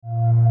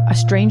a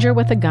stranger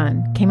with a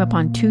gun came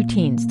upon two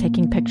teens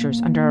taking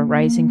pictures under a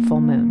rising full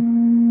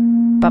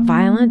moon. But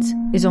violence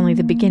is only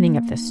the beginning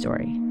of this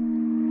story.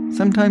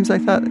 Sometimes I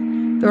thought,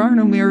 there are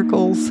no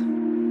miracles.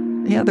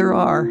 Yeah, there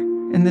are,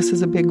 and this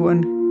is a big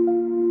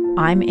one.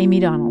 I'm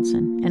Amy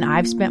Donaldson, and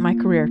I've spent my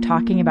career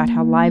talking about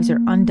how lives are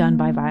undone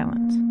by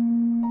violence.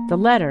 The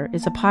Letter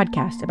is a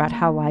podcast about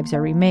how lives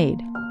are remade.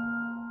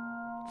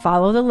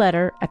 Follow The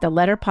Letter at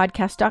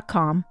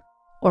theletterpodcast.com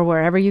or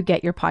wherever you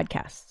get your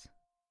podcasts.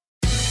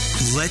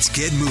 Let's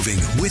get moving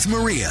with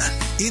Maria.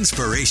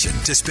 Inspiration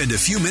to spend a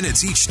few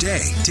minutes each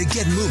day to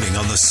get moving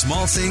on the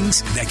small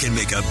things that can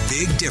make a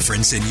big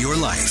difference in your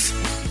life.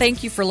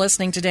 Thank you for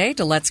listening today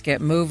to Let's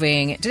Get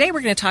Moving. Today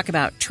we're going to talk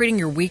about treating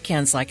your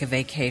weekends like a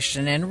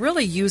vacation and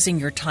really using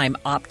your time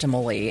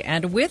optimally.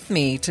 And with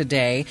me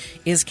today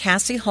is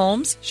Cassie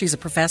Holmes. She's a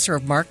professor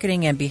of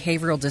marketing and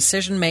behavioral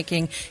decision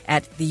making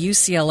at the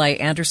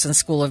UCLA Anderson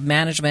School of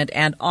Management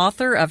and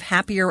author of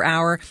Happier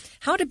Hour: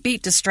 How to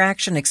Beat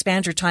Distraction,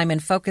 Expand Your Time,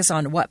 and Focus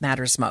on What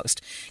Matters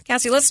Most.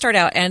 Cassie, let's start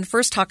out and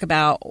first talk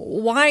about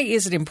why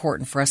is it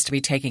important for us to be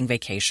taking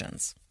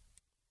vacations?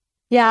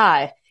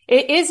 Yeah,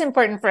 it is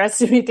important for us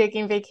to be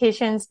taking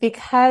vacations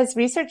because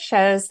research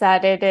shows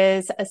that it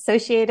is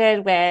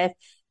associated with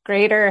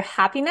greater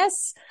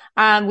happiness.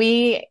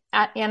 We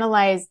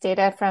analyzed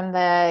data from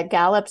the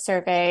Gallup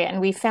survey, and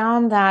we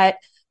found that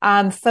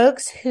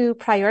folks who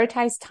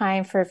prioritize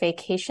time for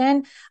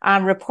vacation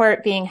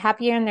report being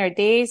happier in their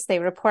days, they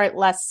report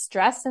less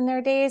stress in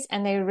their days,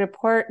 and they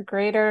report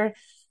greater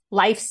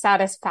life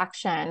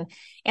satisfaction.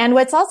 And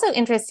what's also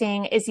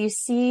interesting is you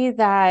see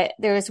that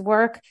there's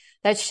work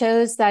that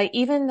shows that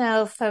even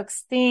though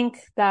folks think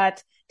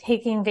that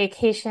taking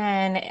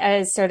vacation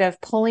is sort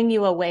of pulling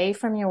you away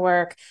from your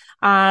work,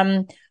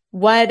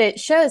 what it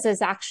shows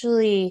is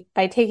actually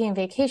by taking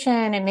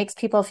vacation, it makes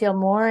people feel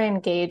more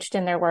engaged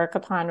in their work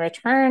upon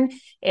return.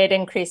 It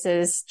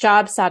increases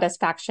job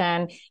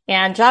satisfaction,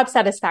 and job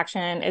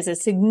satisfaction is a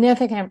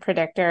significant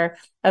predictor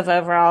of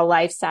overall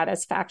life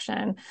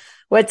satisfaction.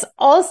 What's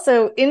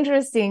also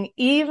interesting,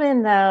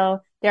 even though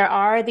there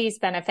are these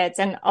benefits,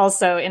 and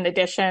also in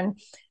addition,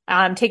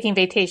 taking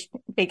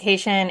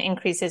vacation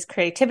increases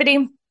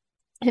creativity,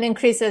 it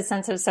increases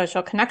sense of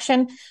social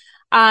connection.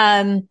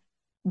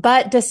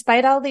 But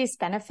despite all these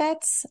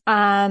benefits,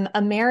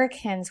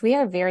 Americans, we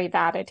are very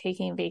bad at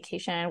taking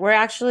vacation. We're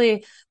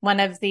actually one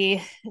of the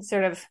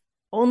sort of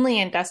only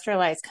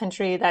industrialized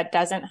country that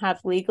doesn't have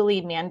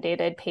legally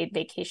mandated paid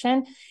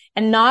vacation.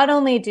 And not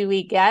only do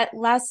we get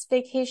less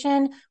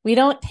vacation, we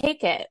don't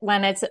take it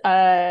when it's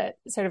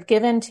sort of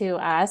given to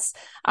us.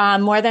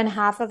 More than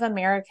half of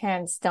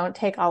Americans don't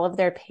take all of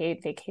their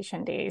paid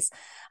vacation days.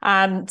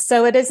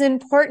 So it is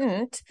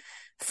important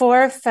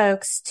for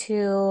folks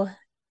to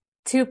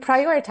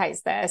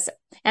prioritize this.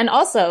 And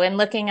also in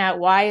looking at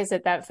why is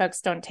it that folks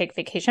don't take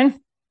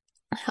vacation,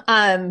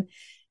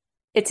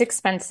 it's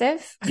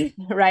expensive,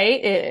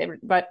 right? It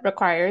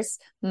requires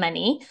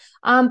money.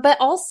 But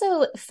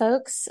also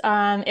folks,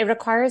 it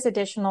requires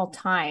additional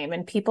time,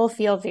 and people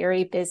feel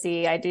very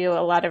busy. I do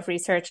a lot of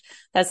research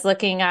that's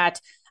looking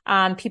at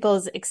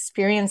people's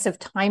experience of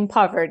time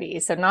poverty.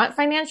 So not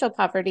financial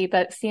poverty,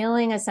 but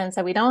feeling a sense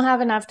that we don't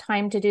have enough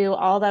time to do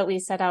all that we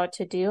set out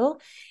to do.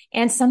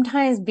 And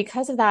sometimes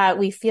because of that,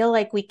 we feel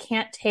like we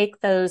can't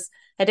take those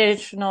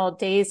additional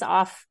days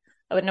off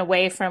and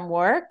away from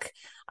work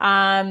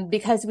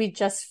because we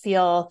just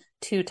feel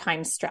too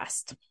time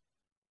stressed.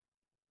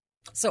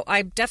 So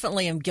I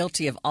definitely am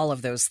guilty of all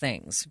of those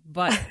things.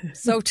 But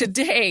so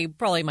today,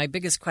 probably my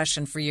biggest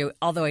question for you,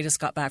 although I just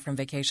got back from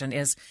vacation,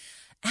 is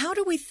how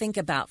do we think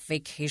about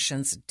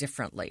vacations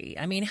differently?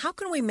 I mean, how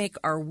can we make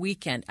our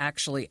weekend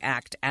actually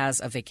act as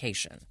a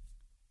vacation?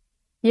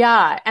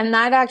 Yeah, and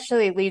that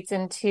actually leads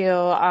into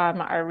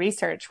our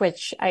research,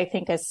 which I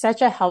think is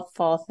such a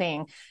helpful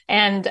thing.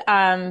 And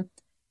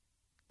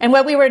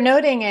what we were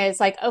noting is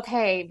like,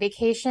 okay,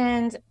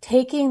 vacations,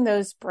 taking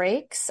those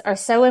breaks are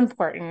so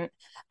important,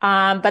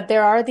 but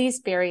there are these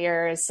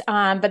barriers.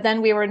 But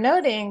then we were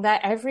noting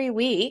that every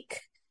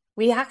week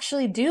we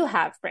actually do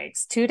have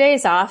breaks, 2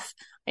 days off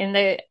in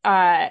the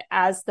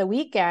as the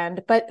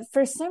weekend. But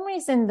for some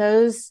reason,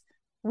 those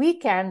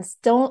weekends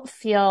don't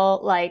feel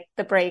like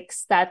the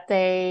breaks that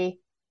they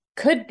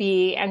could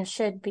be and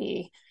should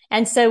be.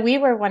 And so we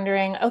were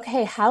wondering,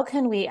 okay, how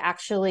can we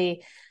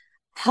actually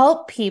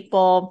help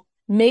people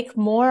make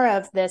more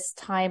of this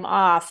time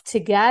off to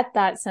get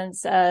that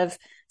sense of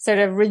sort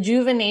of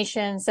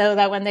rejuvenation so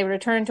that when they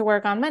return to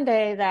work on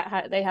Monday,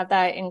 that they have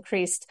that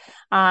increased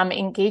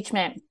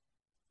engagement.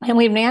 And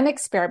we ran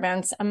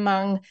experiments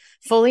among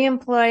fully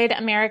employed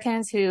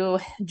Americans who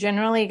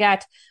generally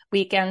get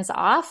weekends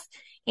off.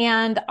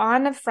 And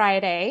on a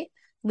Friday,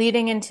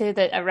 leading into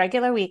a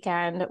regular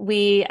weekend,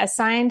 we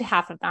assigned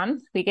half of them.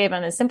 We gave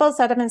them a simple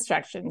set of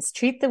instructions: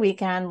 treat the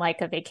weekend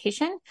like a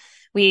vacation.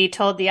 We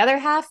told the other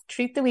half,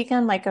 treat the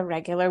weekend like a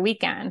regular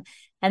weekend.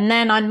 And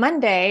then on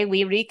Monday,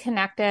 we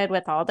reconnected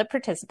with all the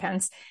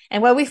participants.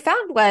 And what we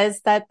found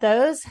was that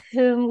those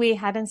whom we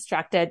had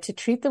instructed to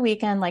treat the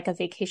weekend like a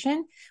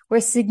vacation were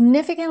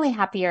significantly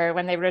happier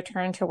when they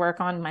returned to work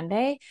on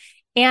Monday.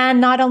 And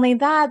not only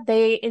that,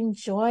 they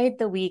enjoyed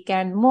the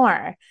weekend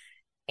more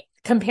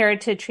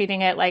compared to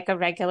treating it like a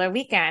regular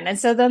weekend. And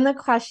so then the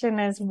question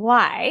is,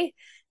 why?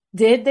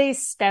 Did they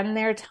spend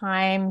their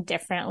time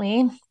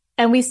differently?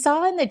 And we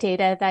saw in the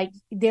data that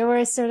there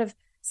were sort of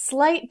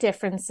slight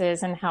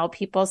differences in how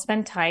people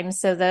spend time.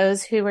 So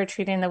those who were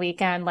treating the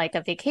weekend like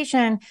a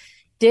vacation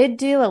did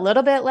do a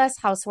little bit less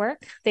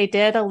housework. They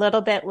did a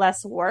little bit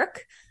less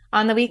work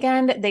on the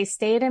weekend. They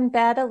stayed in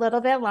bed a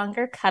little bit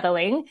longer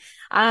cuddling,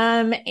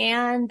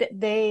 and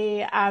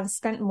they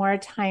spent more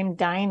time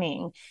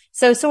dining.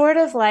 So sort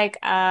of like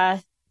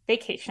a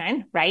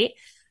vacation, right?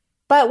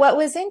 But what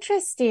was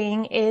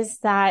interesting is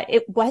that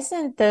it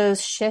wasn't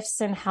those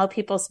shifts in how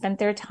people spent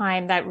their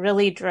time that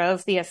really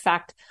drove the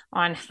effect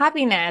on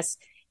happiness.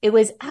 It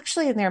was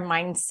actually in their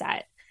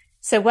mindset.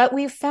 So what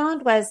we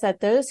found was that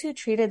those who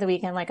treated the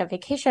weekend like a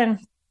vacation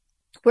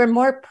were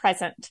more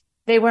present.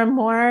 They were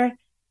more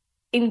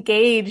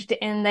engaged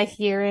in the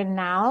here and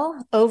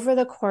now over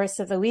the course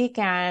of the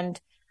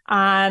weekend.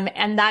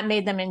 And that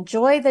made them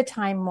enjoy the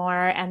time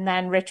more and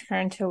then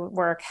return to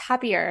work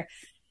happier.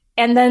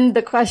 And then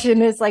the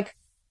question is like,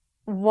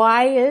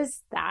 why is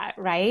that,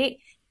 right?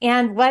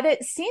 And what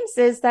it seems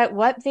is that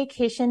what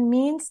vacation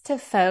means to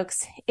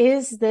folks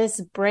is this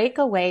break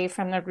away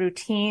from the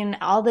routine,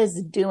 all this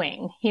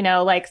doing,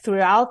 like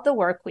throughout the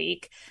work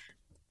week.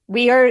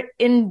 We are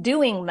in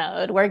doing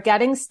mode. We're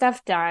getting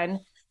stuff done,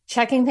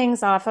 checking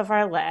things off of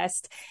our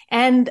list.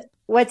 And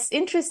what's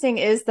interesting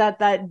is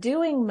that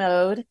doing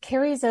mode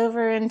carries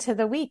over into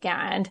the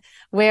weekend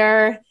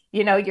where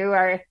you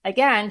are,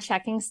 again,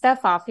 checking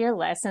stuff off your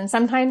list. And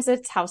sometimes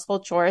it's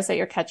household chores that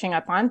you're catching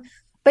up on,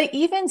 but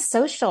even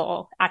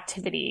social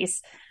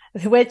activities,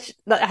 which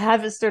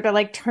have sort of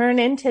like turned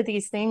into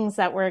these things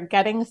that we're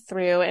getting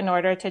through in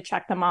order to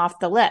check them off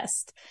the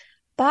list.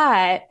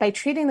 But by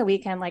treating the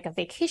weekend like a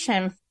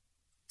vacation,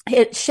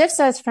 it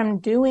shifts us from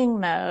doing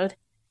mode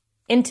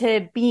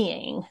into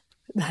being,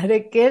 that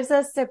it gives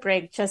us a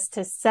break just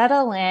to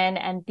settle in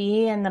and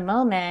be in the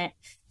moment.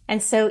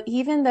 And so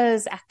even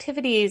those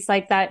activities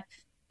like that,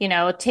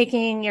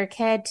 taking your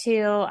kid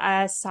to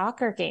a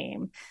soccer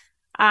game,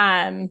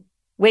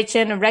 which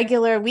in a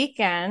regular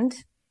weekend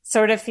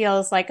sort of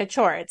feels like a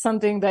chore. It's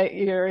something that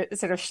you're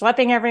sort of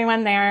schlepping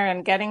everyone there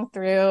and getting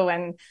through.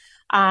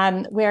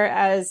 And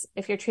whereas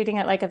if you're treating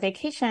it like a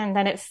vacation,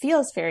 then it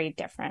feels very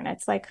different.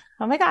 It's like,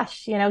 oh my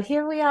gosh,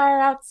 here we are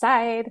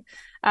outside,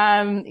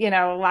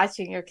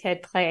 watching your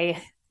kid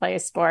play a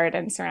sport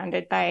and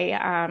surrounded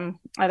by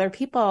other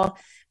people,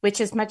 which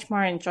is much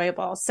more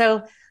enjoyable.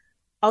 So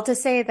I'll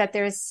just say that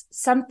there's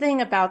something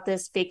about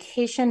this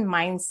vacation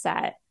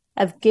mindset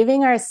of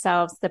giving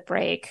ourselves the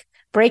break,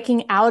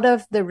 breaking out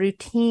of the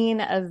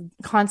routine of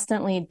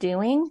constantly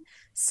doing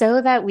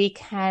so that we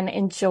can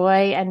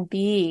enjoy and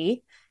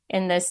be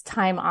in this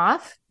time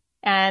off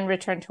and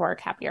return to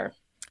work happier.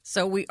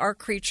 So we are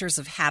creatures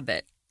of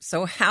habit.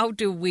 So how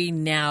do we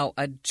now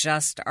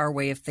adjust our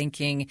way of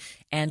thinking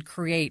and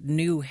create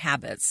new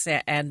habits,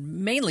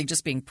 and mainly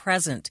just being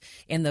present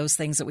in those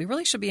things that we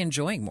really should be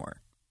enjoying more?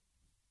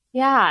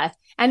 Yeah.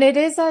 And it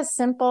is as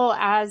simple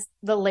as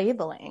the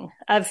labeling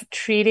of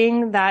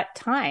treating that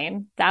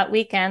time, that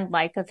weekend,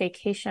 like a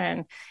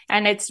vacation.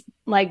 And it's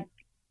like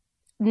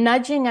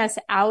nudging us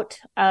out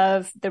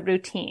of the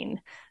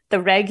routine,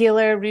 the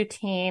regular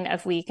routine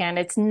of weekend.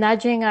 It's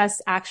nudging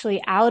us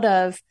actually out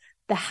of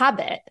the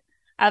habit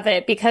of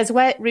it, because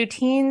what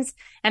routines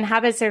and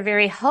habits are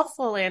very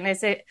helpful in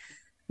is it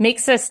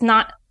makes us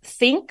not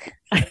think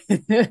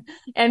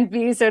and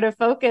be sort of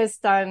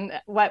focused on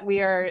what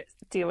we are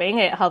doing.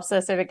 It helps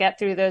us sort of get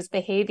through those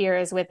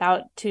behaviors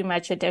without too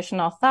much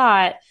additional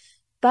thought.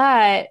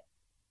 But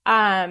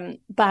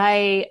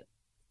by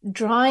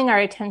drawing our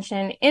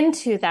attention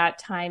into that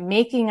time,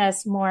 making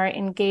us more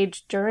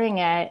engaged during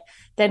it,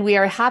 then we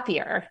are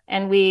happier.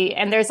 And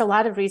there's a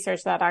lot of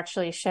research that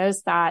actually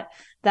shows that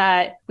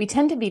we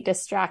tend to be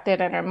distracted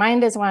and our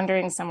mind is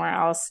wandering somewhere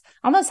else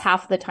almost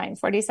half the time,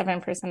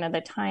 47% of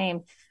the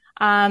time.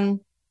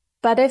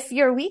 But if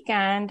your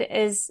weekend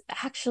is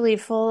actually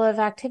full of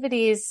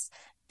activities,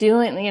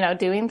 doing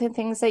the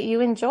things that you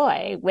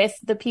enjoy with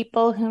the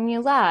people whom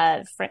you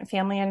love,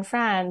 family and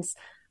friends,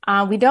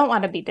 we don't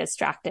want to be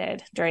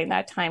distracted during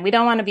that time. We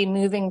don't want to be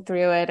moving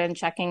through it and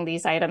checking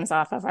these items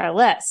off of our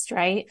list,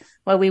 right?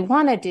 What we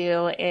want to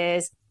do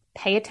is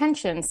pay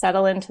attention,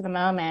 settle into the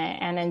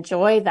moment, and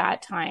enjoy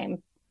that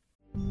time.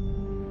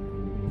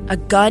 A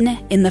gun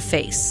in the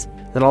face.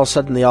 Then all of a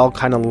sudden they all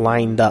kind of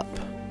lined up.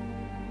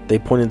 They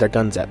pointed their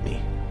guns at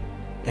me.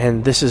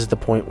 And this is the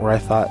point where I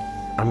thought,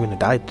 I'm going to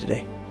die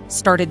today.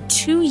 Started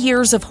 2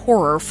 years of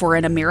horror for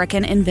an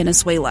American in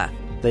Venezuela.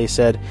 They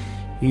said,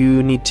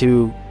 you need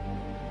to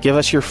give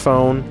us your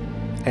phone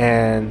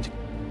and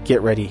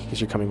get ready because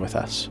you're coming with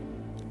us.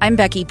 I'm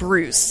Becky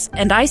Bruce,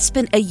 and I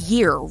spent a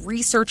year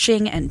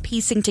researching and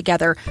piecing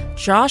together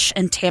Josh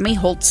and Tammy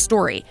Holt's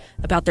story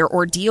about their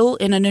ordeal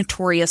in a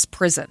notorious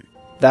prison.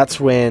 That's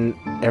when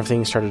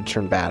everything started to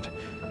turn bad.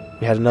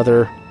 We had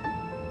another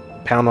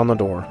pound on the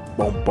door.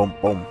 Boom, boom,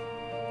 boom.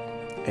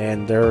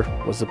 And there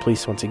was the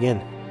police once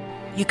again.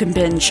 You can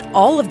binge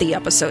all of the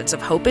episodes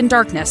of Hope and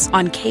Darkness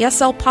on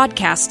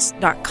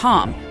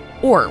kslpodcasts.com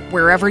or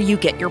wherever you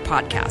get your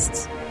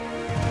podcasts.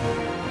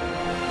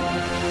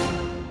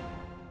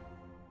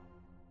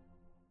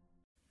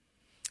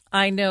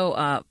 I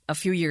know a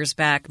few years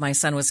back, my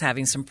son was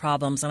having some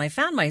problems, and I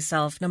found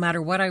myself, no matter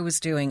what I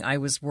was doing, I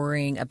was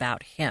worrying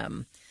about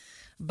him.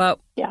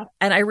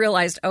 And I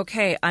realized,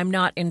 okay, I'm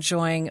not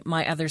enjoying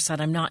my other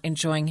son. I'm not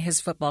enjoying his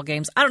football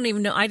games. I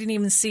didn't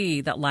even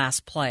see that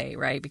last play,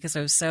 right? Because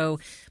I was so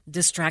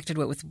distracted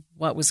with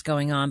what was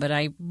going on. But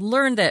I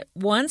learned that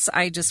once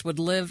I just would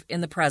live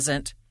in the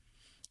present,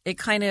 it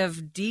kind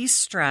of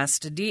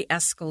de-stressed,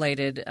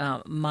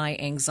 de-escalated my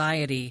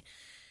anxiety.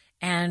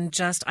 And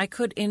just I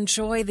could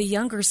enjoy the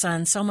younger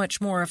son so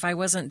much more if I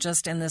wasn't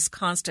just in this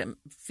constant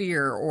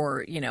fear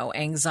or,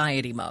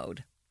 anxiety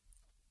mode.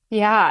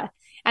 Yeah.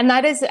 And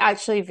that is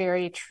actually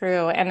very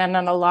true. And then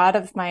in a lot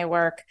of my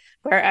work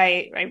where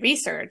I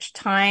research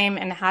time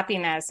and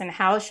happiness and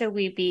how should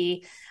we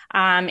be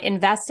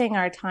investing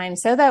our time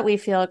so that we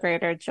feel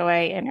greater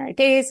joy in our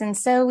days and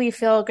so we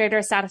feel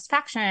greater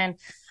satisfaction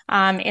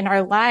in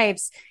our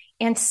lives.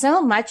 And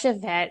so much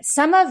of it,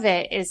 some of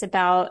it is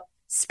about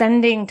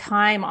spending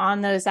time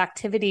on those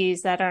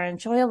activities that are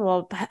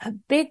enjoyable, but a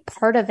big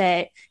part of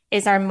it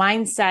is our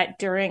mindset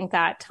during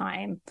that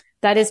time.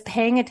 That is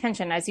paying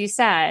attention, as you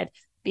said,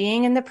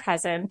 being in the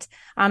present,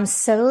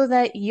 so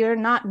that you're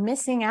not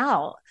missing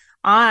out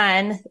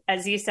on,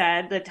 as you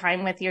said, the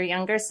time with your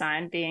younger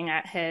son, being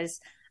at his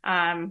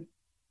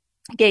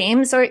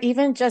games or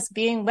even just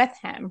being with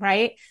him,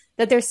 right?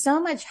 That there's so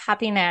much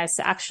happiness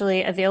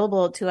actually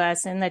available to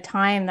us in the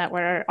time that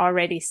we're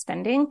already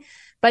spending.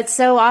 But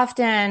so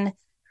often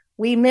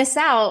we miss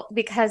out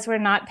because we're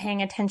not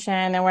paying attention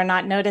and we're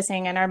not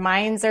noticing, and our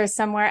minds are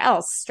somewhere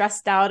else,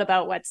 stressed out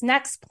about what's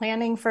next,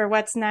 planning for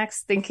what's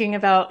next, thinking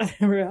about,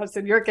 perhaps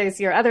in your case,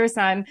 your other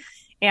son,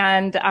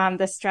 and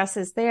the stress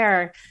is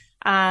there.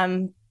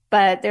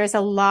 But there's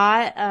a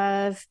lot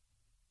of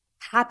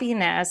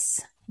happiness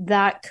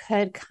that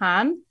could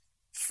come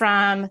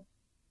from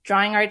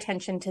drawing our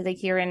attention to the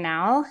here and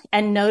now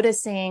and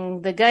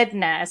noticing the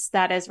goodness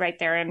that is right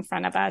there in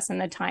front of us in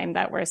the time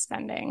that we're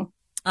spending.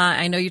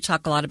 I know you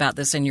talk a lot about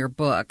this in your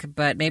book,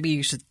 but maybe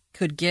you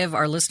could give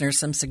our listeners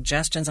some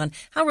suggestions on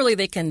how really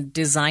they can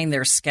design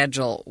their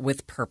schedule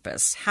with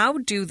purpose. How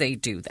do they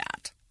do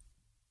that?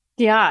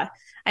 Yeah.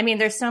 I mean,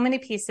 there's so many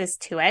pieces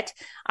to it.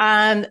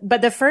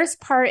 But the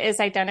first part is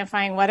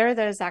identifying what are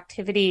those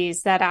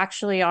activities that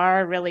actually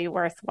are really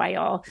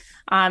worthwhile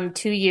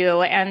to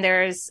you. And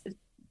there's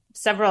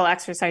several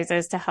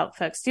exercises to help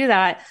folks do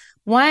that.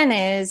 One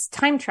is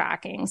time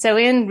tracking. So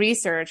in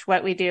research,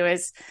 what we do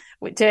is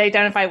to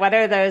identify what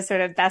are those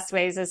sort of best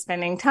ways of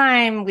spending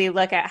time. We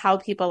look at how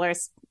people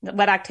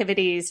what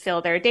activities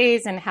fill their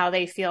days and how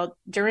they feel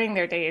during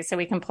their days. So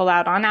we can pull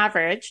out on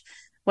average,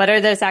 what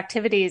are those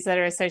activities that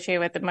are associated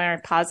with the more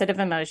positive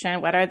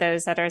emotion? What are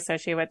those that are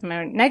associated with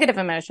more negative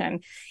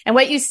emotion? And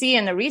what you see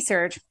in the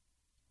research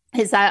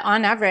is that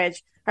on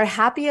average, our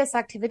happiest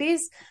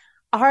activities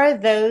are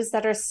those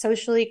that are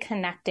socially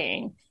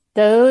connecting,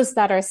 those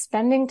that are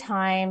spending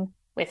time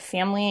with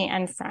family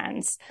and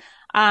friends.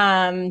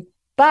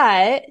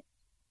 But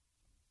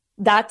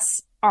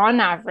that's on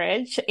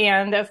average.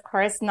 And of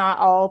course, not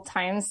all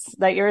times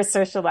that you're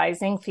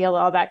socializing feel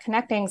all that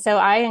connecting. So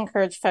I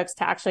encourage folks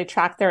to actually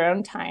track their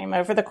own time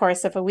over the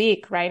course of a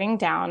week, writing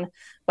down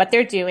what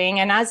they're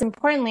doing. And as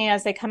importantly,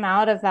 as they come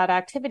out of that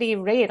activity,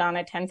 rate on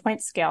a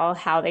 10-point scale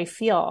how they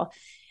feel.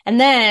 And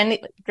then,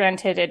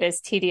 granted, it is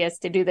tedious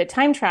to do the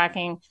time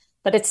tracking,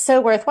 but it's so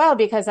worthwhile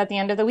because at the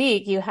end of the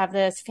week, you have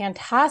this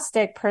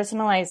fantastic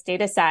personalized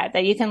data set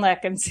that you can look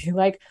and see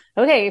like,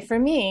 okay, for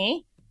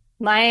me,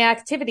 my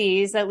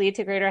activities that lead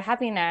to greater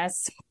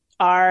happiness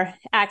are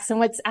X. And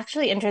what's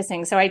actually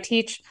interesting, so I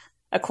teach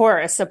a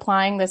course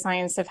applying the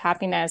science of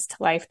happiness to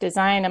life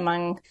design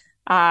among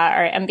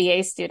our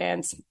MBA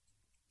students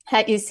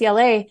at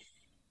UCLA.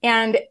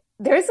 And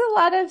there's a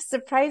lot of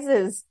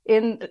surprises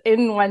in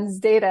one's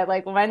data.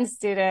 Like one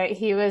student,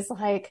 he was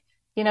like,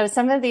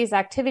 some of these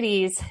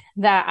activities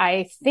that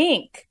I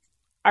think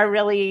are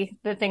really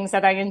the things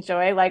that I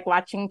enjoy, like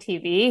watching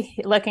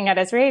TV, looking at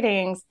his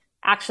ratings,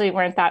 actually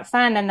weren't that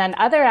fun. And then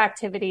other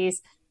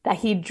activities that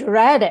he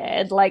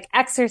dreaded, like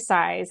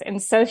exercise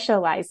and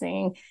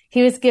socializing,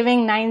 he was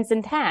giving 9s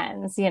and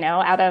 10s,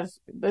 out of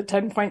the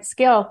 10-point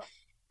scale.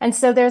 And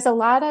so there's a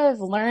lot of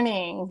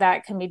learning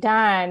that can be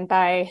done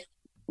by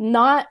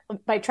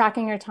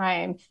tracking your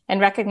time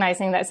and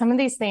recognizing that some of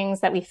these things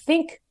that we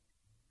think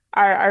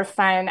are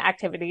fun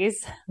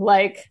activities,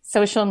 like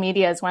social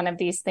media is one of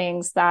these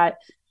things that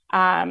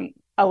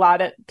a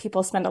lot of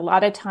people spend a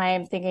lot of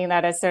time thinking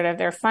that is sort of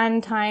their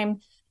fun time.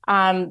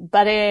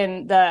 But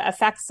in the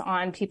effects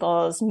on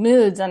people's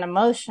moods and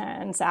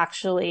emotions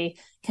actually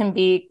can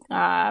be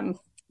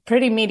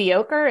pretty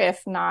mediocre,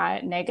 if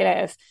not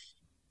negative.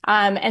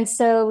 And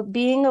so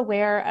being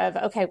aware of,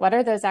 okay, what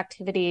are those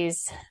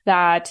activities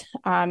that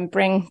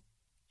bring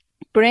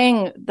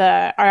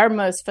our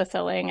most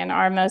fulfilling and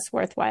our most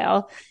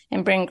worthwhile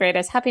and bring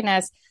greatest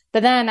happiness.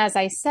 But then, as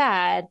I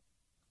said,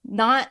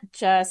 not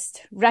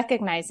just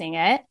recognizing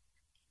it.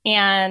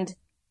 And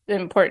the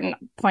important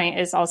point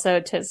is also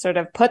to sort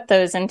of put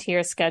those into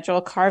your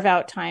schedule, carve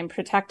out time,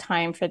 protect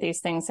time for these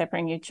things that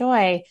bring you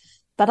joy.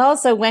 But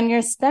also when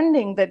you're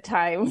spending the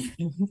time,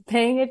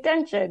 paying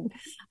attention,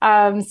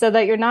 so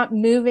that you're not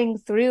moving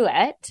through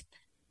it,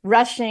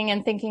 rushing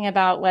and thinking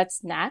about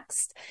what's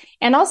next.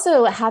 And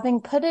also having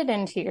put it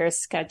into your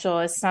schedule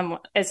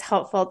is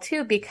helpful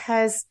too,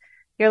 because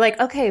you're like,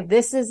 okay,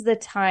 this is the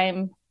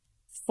time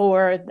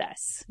for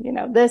this.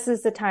 This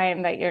is the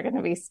time that you're going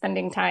to be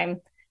spending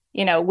time,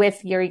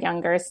 with your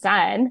younger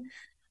son.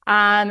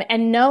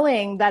 And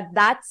knowing that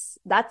that's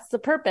the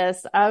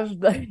purpose of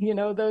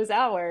those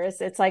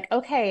hours. It's like,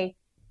 okay,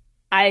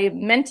 I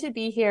meant to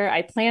be here.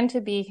 I plan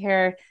to be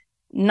here,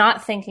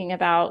 not thinking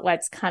about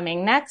what's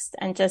coming next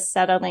and just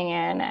settling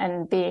in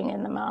and being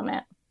in the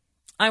moment.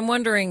 I'm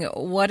wondering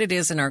what it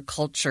is in our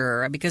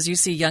culture, because you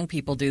see young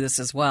people do this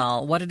as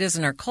well, what it is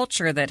in our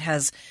culture that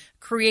has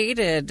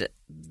created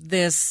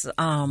this,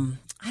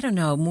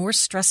 more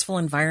stressful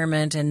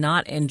environment and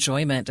not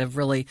enjoyment of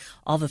really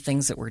all the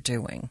things that we're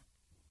doing.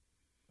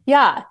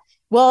 Yeah.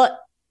 Well,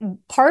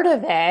 part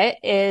of it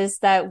is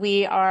that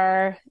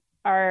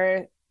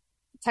our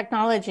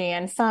technology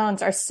and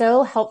phones are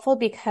so helpful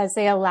because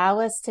they allow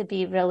us to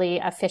be really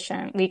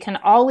efficient. We can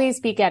always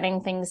be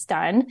getting things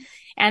done.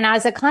 And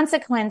as a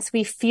consequence,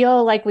 we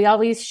feel like we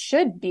always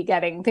should be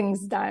getting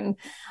things done.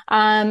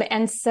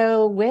 And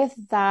so with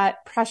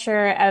that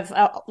pressure of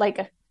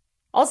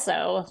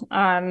also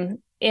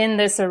in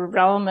this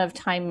realm of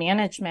time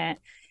management,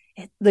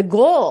 the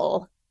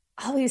goal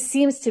always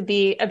seems to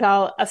be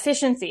about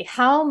efficiency.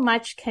 How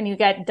much can you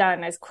get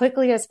done as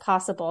quickly as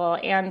possible?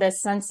 And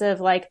this sense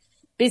of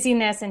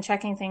busyness and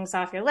checking things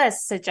off your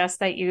list suggests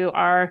that you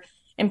are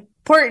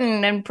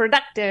important and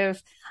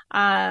productive.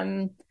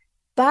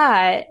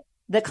 But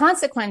the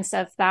consequence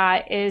of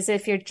that is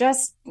if you're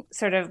just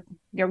sort of,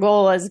 your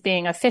goal is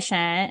being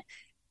efficient,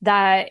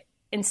 that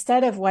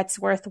instead of what's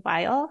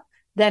worthwhile,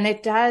 then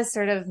it does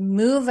sort of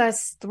move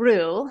us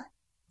through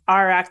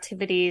our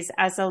activities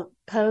as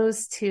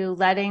opposed to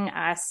letting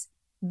us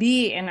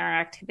be in our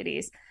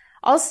activities.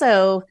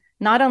 Also,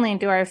 not only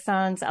do our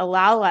phones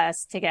allow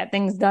us to get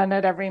things done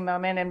at every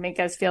moment and make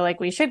us feel like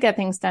we should get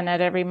things done at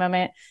every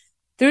moment,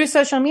 through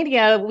social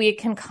media, we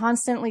can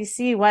constantly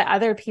see what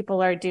other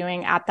people are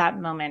doing at that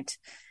moment.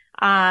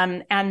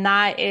 And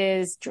that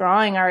is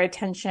drawing our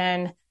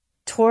attention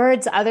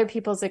towards other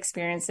people's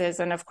experiences.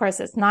 And of course,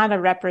 it's not a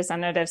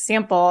representative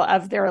sample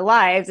of their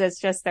lives. It's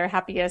just their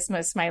happiest,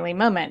 most smiley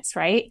moments,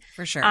 right?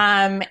 For sure.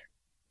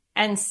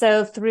 And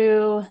so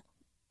through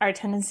our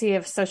tendency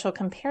of social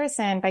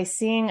comparison, by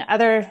seeing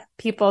other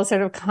people's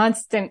sort of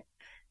constant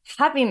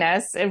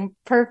happiness and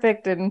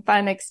perfect and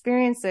fun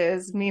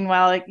experiences,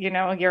 meanwhile,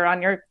 you're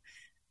on your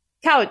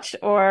couch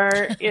or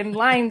in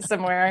line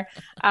somewhere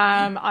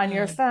on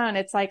your phone,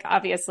 it's like,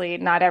 obviously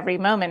not every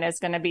moment is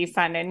going to be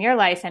fun in your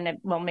life, and it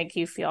will make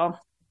you feel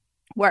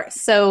worse.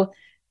 So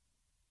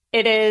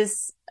it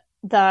is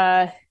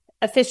the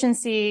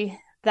efficiency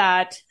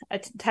that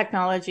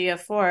technology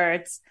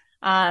affords.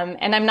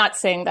 And I'm not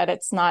saying that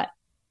it's not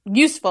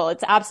useful.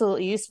 It's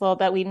absolutely useful,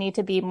 but we need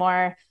to be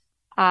more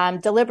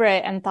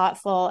deliberate and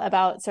thoughtful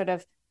about sort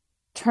of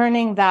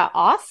turning that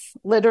off,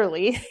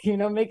 literally,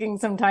 making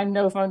some time,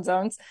 no phone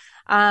zones,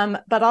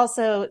 but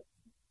also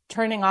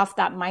turning off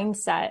that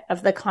mindset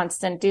of the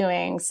constant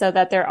doing, so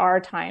that there are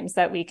times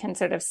that we can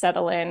sort of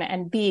settle in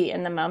and be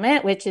in the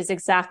moment, which is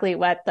exactly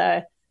what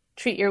the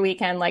treat your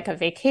weekend like a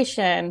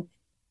vacation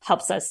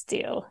helps us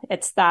do.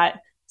 It's that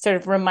sort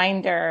of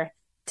reminder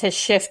to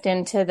shift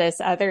into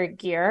this other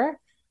gear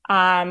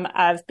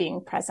of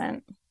being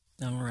present.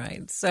 All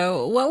right.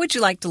 So what would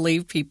you like to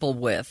leave people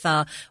with?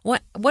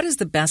 What is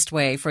the best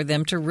way for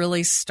them to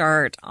really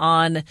start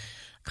on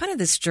kind of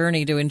this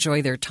journey to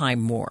enjoy their time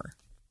more?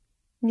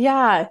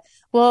 Yeah.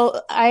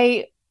 Well,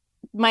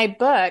 my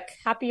book,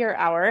 Happier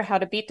Hour, How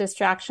to Beat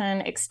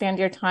Distraction, Expand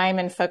Your Time,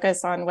 and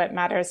Focus on What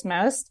Matters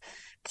Most,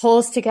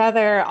 pulls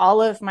together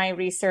all of my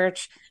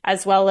research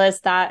as well as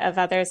that of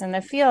others in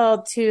the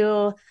field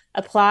to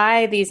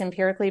apply these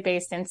empirically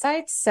based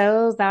insights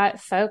so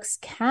that folks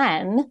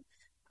can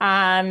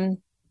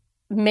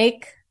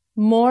make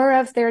more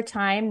of their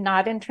time,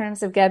 not in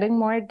terms of getting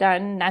more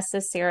done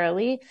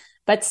necessarily,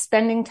 but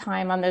spending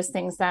time on those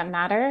things that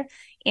matter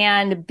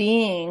and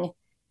being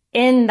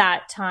in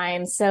that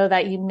time so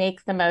that you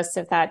make the most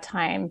of that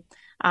time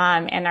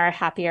and are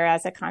happier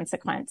as a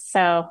consequence.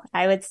 So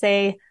I would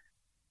say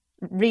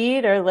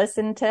read or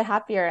listen to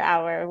Happier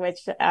Hour,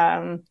 which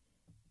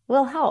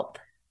will help.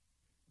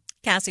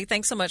 Cassie,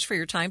 thanks so much for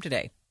your time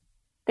today.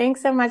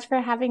 Thanks so much for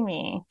having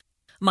me.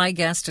 My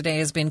guest today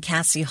has been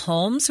Cassie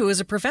Holmes, who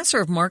is a professor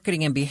of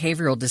marketing and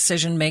behavioral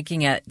decision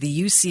making at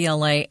the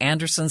UCLA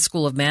Anderson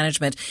School of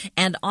Management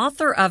and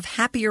author of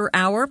Happier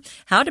Hour,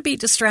 How to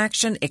Beat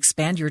Distraction,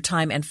 Expand Your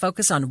Time, and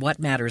Focus on What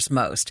Matters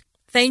Most.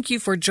 Thank you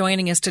for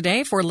joining us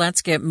today for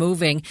Let's Get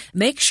Moving.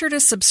 Make sure to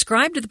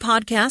subscribe to the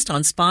podcast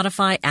on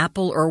Spotify,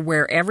 Apple, or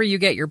wherever you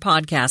get your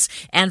podcasts,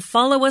 and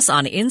follow us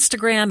on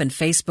Instagram and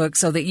Facebook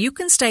so that you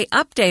can stay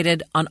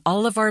updated on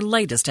all of our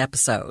latest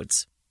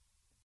episodes.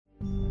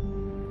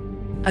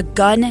 A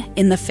gun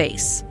in the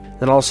face.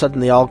 Then all of a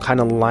sudden, they all kind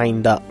of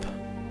lined up.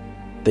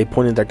 They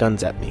pointed their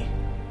guns at me.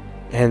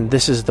 And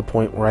this is the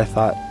point where I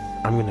thought,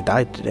 I'm going to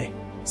die today.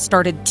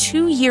 Started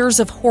 2 years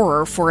of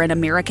horror for an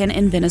American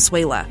in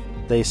Venezuela.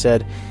 They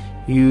said,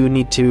 you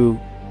need to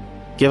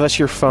give us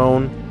your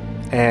phone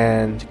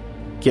and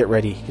get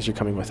ready because you're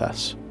coming with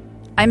us.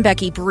 I'm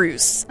Becky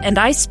Bruce, and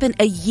I spent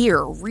a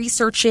year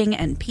researching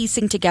and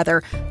piecing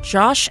together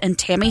Josh and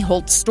Tammy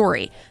Holt's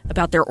story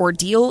about their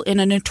ordeal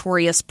in a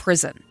notorious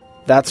prison.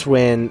 That's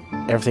when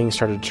everything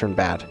started to turn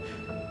bad.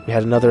 We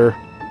had another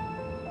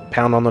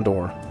pound on the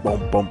door.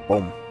 Boom, boom,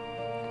 boom.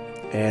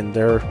 And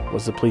there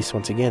was the police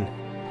once again.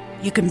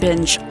 You can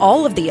binge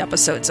all of the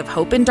episodes of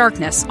Hope in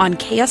Darkness on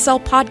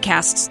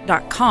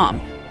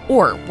KSLPodcasts.com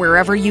or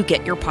wherever you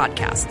get your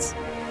podcasts.